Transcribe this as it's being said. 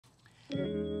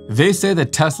They say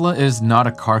that Tesla is not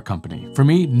a car company. For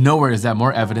me, nowhere is that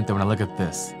more evident than when I look at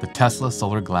this, the Tesla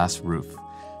solar glass roof.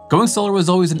 Going solar was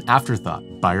always an afterthought.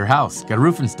 Buy your house, get a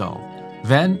roof installed.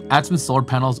 Then add some solar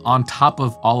panels on top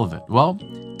of all of it. Well,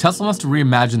 Tesla wants to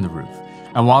reimagine the roof.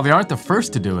 And while they aren't the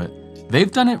first to do it,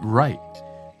 they've done it right.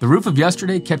 The roof of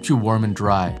yesterday kept you warm and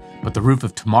dry, but the roof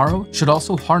of tomorrow should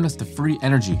also harness the free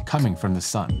energy coming from the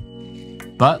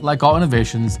sun. But like all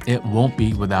innovations, it won't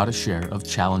be without a share of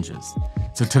challenges.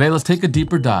 So today let's take a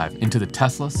deeper dive into the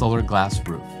Tesla solar glass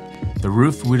roof, the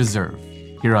roof we deserve,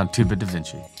 here on 2-Bit Da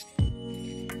Vinci.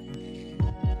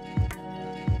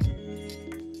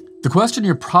 The question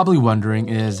you're probably wondering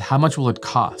is, how much will it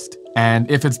cost?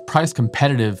 And if it's price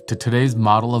competitive to today's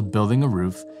model of building a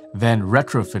roof, then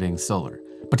retrofitting solar.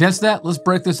 But to answer that, let's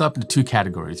break this up into two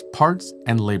categories, parts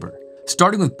and labor.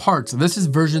 Starting with parts, this is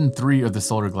version 3 of the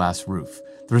solar glass roof,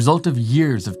 the result of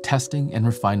years of testing and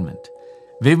refinement.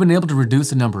 They've been able to reduce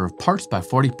the number of parts by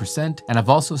 40% and have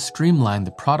also streamlined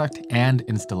the product and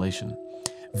installation.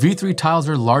 V3 tiles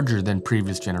are larger than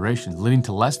previous generations, leading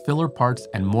to less filler parts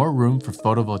and more room for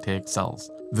photovoltaic cells.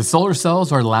 The solar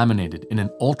cells are laminated in an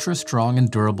ultra-strong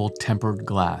and durable tempered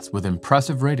glass with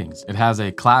impressive ratings. It has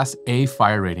a Class A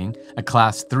fire rating, a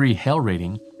Class 3 hail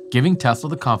rating, giving Tesla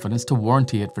the confidence to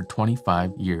warranty it for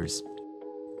 25 years.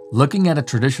 Looking at a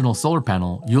traditional solar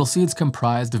panel, you'll see it's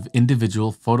comprised of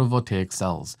individual photovoltaic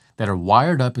cells that are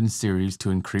wired up in series to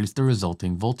increase the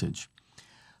resulting voltage.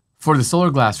 For the solar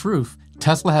glass roof,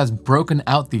 Tesla has broken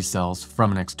out these cells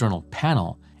from an external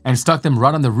panel and stuck them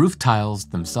right on the roof tiles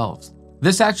themselves.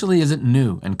 This actually isn't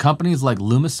new, and companies like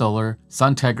LumaSolar,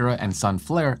 Suntegra, and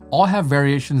Sunflare all have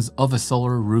variations of a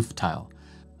solar roof tile,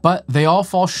 but they all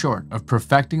fall short of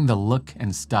perfecting the look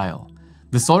and style.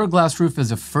 The solar glass roof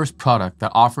is a first product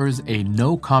that offers a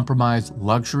no-compromise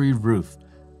luxury roof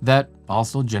that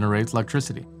also generates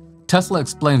electricity. Tesla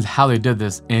explains how they did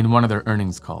this in one of their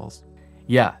earnings calls.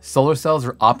 Yeah, solar cells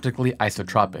are optically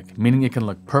isotropic, meaning it can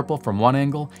look purple from one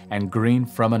angle and green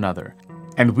from another.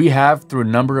 And we have, through a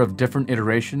number of different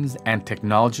iterations and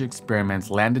technology experiments,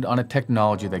 landed on a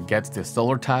technology that gets the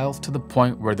solar tiles to the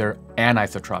point where they're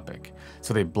anisotropic,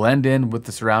 so they blend in with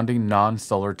the surrounding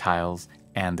non-solar tiles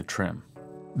and the trim.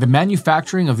 The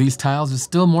manufacturing of these tiles is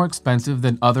still more expensive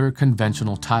than other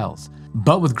conventional tiles,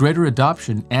 but with greater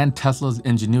adoption and Tesla's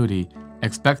ingenuity,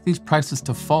 expect these prices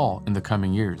to fall in the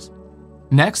coming years.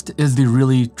 Next is the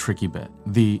really tricky bit,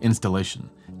 the installation.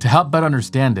 To help better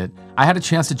understand it, I had a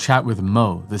chance to chat with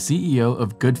Mo, the CEO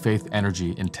of Good Faith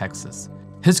Energy in Texas.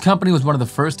 His company was one of the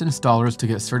first installers to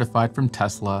get certified from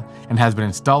Tesla and has been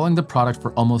installing the product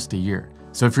for almost a year.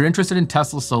 So if you're interested in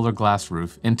Tesla's solar glass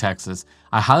roof in Texas,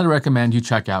 I highly recommend you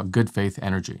check out Good Faith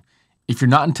Energy. If you're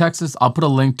not in Texas, I'll put a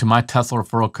link to my Tesla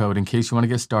referral code in case you want to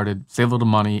get started, save a little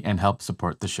money, and help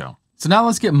support the show. So now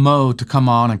let's get Mo to come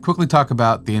on and quickly talk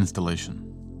about the installation.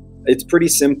 It's pretty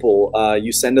simple.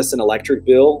 You send us an electric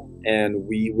bill and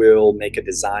we will make a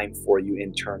design for you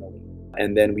internally.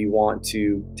 And then we want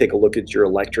to take a look at your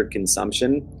electric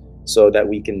consumption so that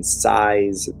we can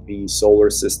size the solar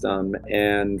system.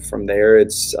 And from there,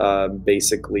 it's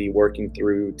basically working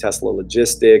through Tesla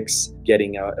logistics,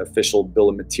 getting an official bill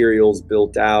of materials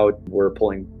built out. We're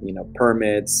pulling,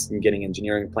 permits and getting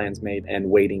engineering plans made and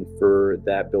waiting for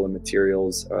that bill of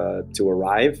materials to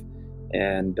arrive.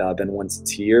 And then once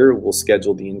it's here, we'll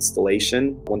schedule the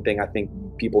installation. One thing I think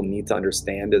people need to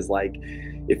understand is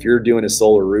if you're doing a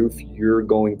solar roof, you're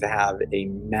going to have a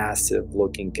massive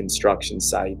looking construction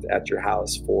site at your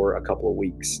house for a couple of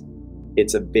weeks.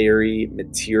 It's a very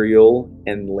material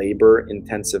and labor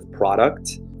intensive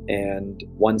product. And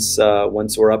once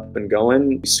we're up and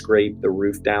going, we scrape the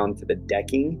roof down to the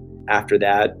decking. After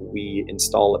that, we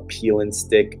install a peel and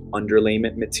stick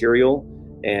underlayment material,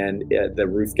 and the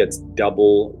roof gets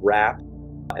double wrapped.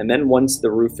 And then once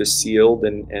the roof is sealed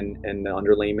and the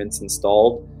underlayment's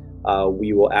installed,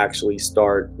 we will actually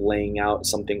start laying out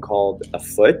something called a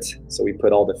foot. So we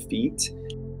put all the feet.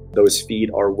 Those feet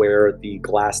are where the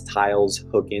glass tiles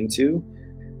hook into.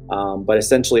 But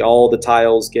essentially all the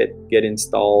tiles get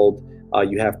installed.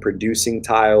 You have producing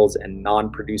tiles and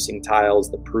non-producing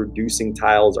tiles. The producing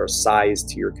tiles are sized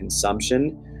to your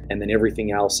consumption, and then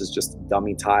everything else is just a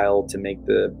dummy tile to make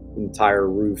the entire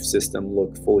roof system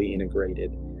look fully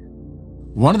integrated.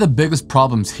 One of the biggest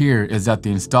problems here is that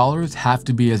the installers have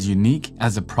to be as unique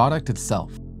as the product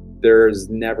itself. There's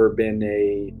never been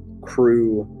a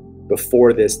crew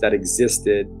before this that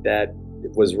existed that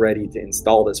was ready to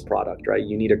install this product, right?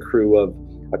 You need a crew of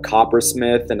a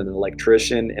coppersmith and an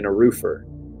electrician and a roofer.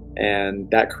 And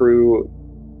that crew,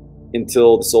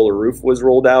 until the solar roof was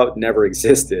rolled out, never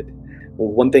existed.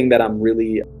 Well, one thing that I'm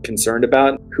really concerned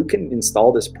about, who can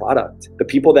install this product? The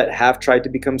people that have tried to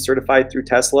become certified through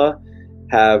Tesla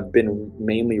have been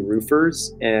mainly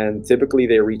roofers, and typically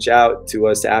they reach out to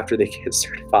us after they get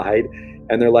certified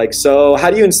and they're like, so how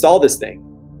do you install this thing?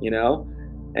 You know?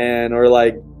 And we're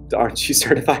like, aren't you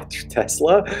certified through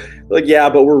Tesla? Like, yeah,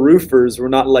 but we're roofers, we're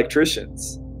not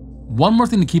electricians. One more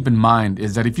thing to keep in mind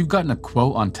is that if you've gotten a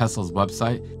quote on Tesla's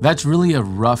website, that's really a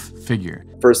rough figure.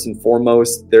 First and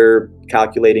foremost, they're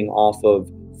calculating off of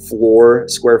floor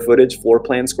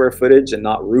plan square footage, and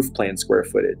not roof plan square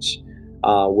footage,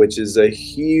 which is a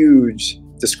huge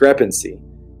discrepancy,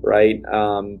 right?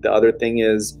 The other thing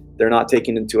is they're not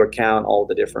taking into account all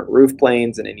the different roof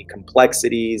planes and any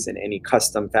complexities and any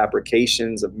custom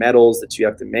fabrications of metals that you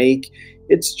have to make.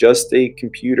 It's just a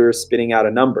computer spitting out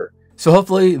a number. So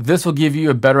hopefully this will give you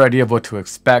a better idea of what to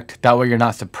expect. That way you're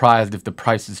not surprised if the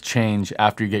prices change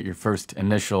after you get your first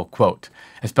initial quote,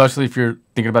 especially if you're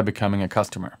thinking about becoming a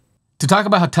customer. To talk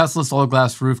about how Tesla's solar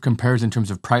glass roof compares in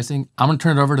terms of pricing, I'm going to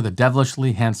turn it over to the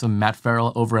devilishly handsome Matt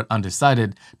Farrell over at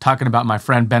Undecided, talking about my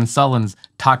friend Ben Sullins,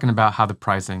 talking about how the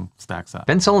pricing stacks up.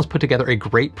 Ben Sullins put together a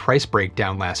great price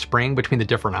breakdown last spring between the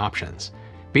different options.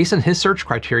 Based on his search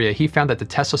criteria, he found that the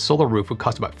Tesla solar roof would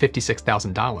cost about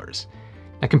 $56,000.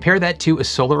 Now compare that to a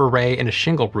solar array and a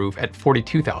shingle roof at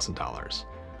 $42,000,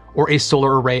 or a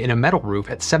solar array and a metal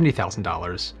roof at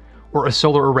 $70,000, or a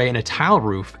solar array and a tile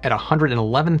roof at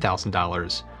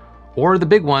 $111,000, or the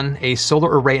big one, a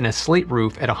solar array and a slate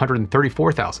roof at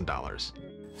 $134,000.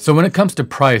 So when it comes to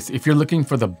price, if you're looking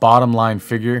for the bottom line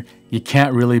figure, you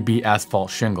can't really beat asphalt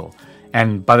shingle.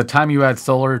 And by the time you add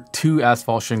solar to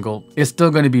asphalt shingle, it's still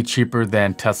going to be cheaper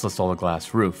than Tesla solar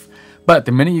glass roof. But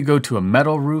the minute you go to a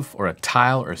metal roof or a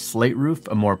tile or slate roof,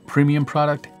 a more premium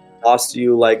product, costs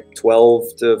you like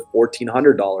 $1,200 to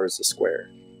 $1,400 a square,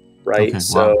 right? Okay,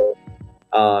 so,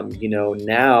 you know,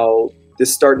 now this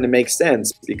is starting to make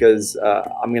sense because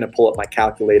I'm going to pull up my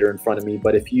calculator in front of me.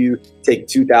 But if you take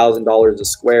 $2,000 a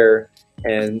square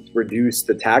and reduce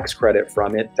the tax credit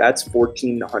from it, that's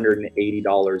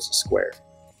 $1,480 a square.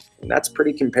 And that's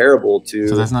pretty comparable to...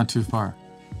 So that's not too far.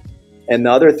 And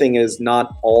the other thing is,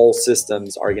 not all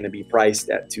systems are going to be priced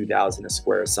at $2,000 a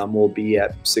square. Some will be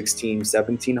at $1,600,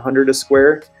 $1,700 a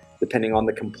square, depending on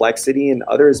the complexity, and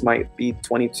others might be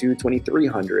 $2,200,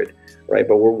 $2,300, right?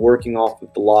 But we're working off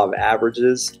of the law of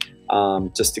averages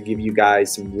just to give you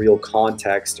guys some real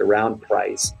context around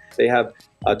price. They have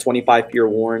a 25-year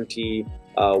warranty,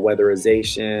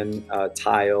 weatherization,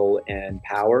 tile, and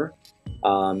power.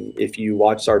 If you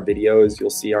watched our videos, you'll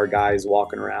see our guys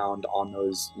walking around on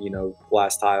those, you know,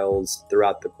 glass tiles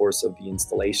throughout the course of the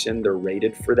installation. They're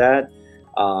rated for that.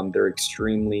 They're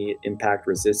extremely impact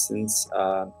resistant.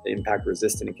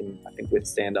 It can, I think,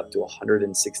 withstand up to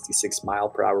 166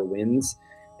 mile-per-hour winds,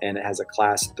 and it has a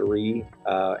class 3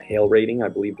 hail rating. I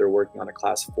believe they're working on a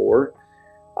class 4.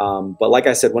 But like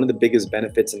I said, one of the biggest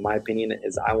benefits, in my opinion,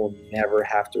 is I will never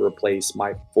have to replace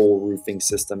my full roofing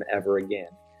system ever again.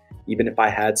 Even if I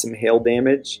had some hail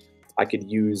damage, I could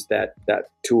use that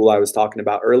tool I was talking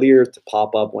about earlier to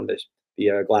pop up one of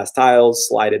the glass tiles,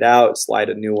 slide it out, slide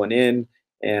a new one in,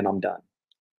 and I'm done.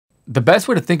 The best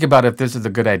way to think about if this is a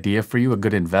good idea for you, a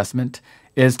good investment,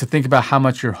 is to think about how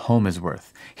much your home is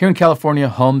worth. Here in California,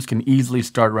 homes can easily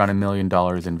start around $1 million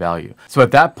in value. So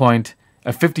at that point,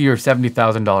 a $50,000 or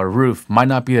 $70,000 roof might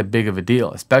not be that big of a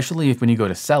deal, especially if when you go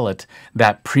to sell it,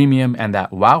 that premium and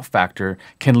that wow factor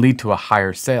can lead to a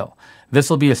higher sale.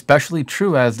 This will be especially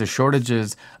true as the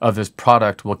shortages of this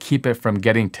product will keep it from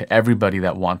getting to everybody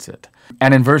that wants it.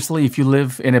 And inversely, if you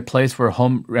live in a place where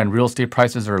home and real estate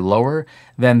prices are lower,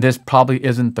 then this probably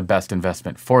isn't the best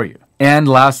investment for you. And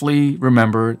lastly,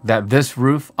 remember that this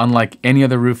roof, unlike any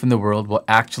other roof in the world, will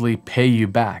actually pay you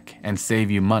back and save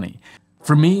you money.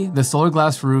 For me, the solar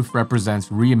glass roof represents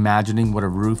reimagining what a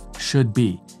roof should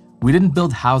be. We didn't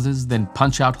build houses, then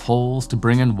punch out holes to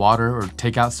bring in water or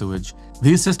take out sewage.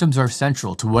 These systems are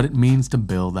central to what it means to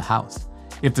build a house.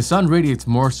 If the sun radiates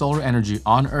more solar energy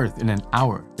on Earth in an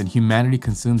hour than humanity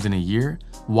consumes in a year,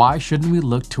 why shouldn't we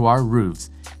look to our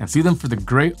roofs and see them for the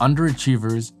great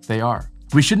underachievers they are?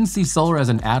 We shouldn't see solar as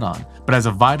an add-on, but as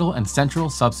a vital and central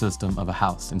subsystem of a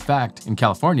house. In fact, in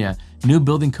California, new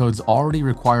building codes already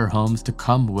require homes to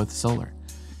come with solar.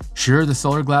 Sure, the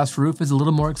solar glass roof is a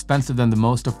little more expensive than the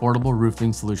most affordable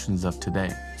roofing solutions of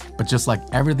today. But just like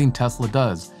everything Tesla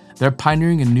does, they're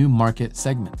pioneering a new market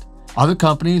segment. Other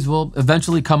companies will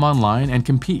eventually come online and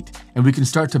compete, and we can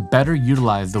start to better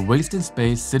utilize the wasted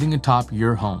space sitting atop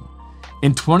your home.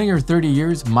 In 20 or 30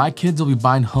 years, my kids will be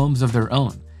buying homes of their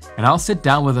own. And I'll sit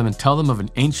down with them and tell them of an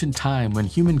ancient time when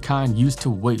humankind used to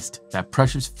waste that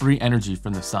precious free energy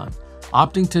from the sun.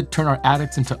 opting to turn our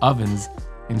attics into ovens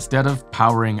instead of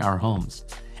powering our homes,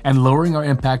 and lowering our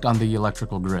impact on the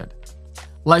electrical grid.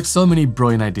 Like so many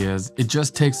brilliant ideas, it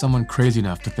just takes someone crazy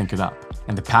enough to think it up,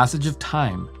 and the passage of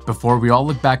time before we all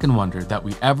look back and wonder that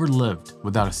we ever lived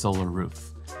without a solar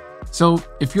roof. So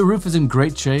if your roof is in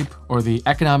great shape or the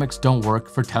economics don't work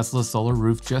for Tesla's solar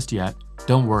roof just yet,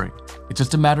 don't worry. It's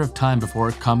just a matter of time before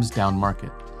it comes down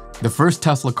market. The first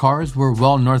Tesla cars were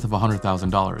well north of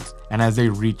 $100,000, and as they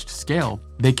reached scale,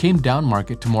 they came down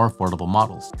market to more affordable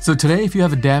models. So today, if you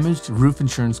have a damaged roof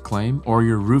insurance claim, or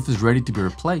your roof is ready to be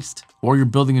replaced, or you're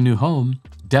building a new home,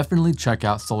 definitely check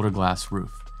out Solar Glass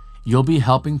Roof. You'll be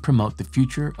helping promote the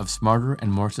future of smarter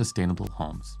and more sustainable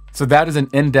homes. So that is an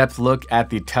in-depth look at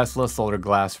the Tesla Solar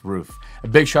Glass Roof. A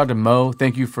big shout out to Mo.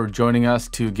 Thank you for joining us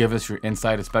to give us your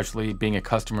insight, especially being a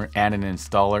customer and an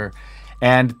installer.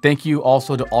 And thank you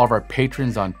also to all of our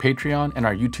patrons on Patreon and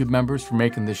our YouTube members for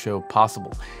making this show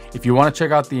possible. If you want to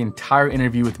check out the entire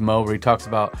interview with Mo, where he talks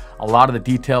about a lot of the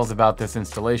details about this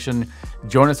installation,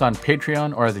 join us on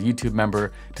Patreon or as a YouTube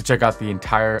member to check out the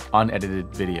entire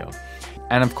unedited video.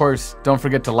 And of course, don't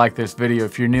forget to like this video.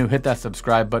 If you're new, hit that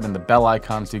subscribe button and the bell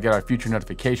icon so you get our future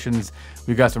notifications.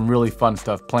 We've got some really fun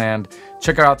stuff planned.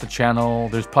 Check out the channel.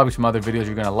 There's probably some other videos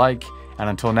you're gonna like. And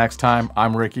until next time,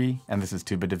 I'm Ricky, and this is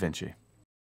 2-Bit Da Vinci.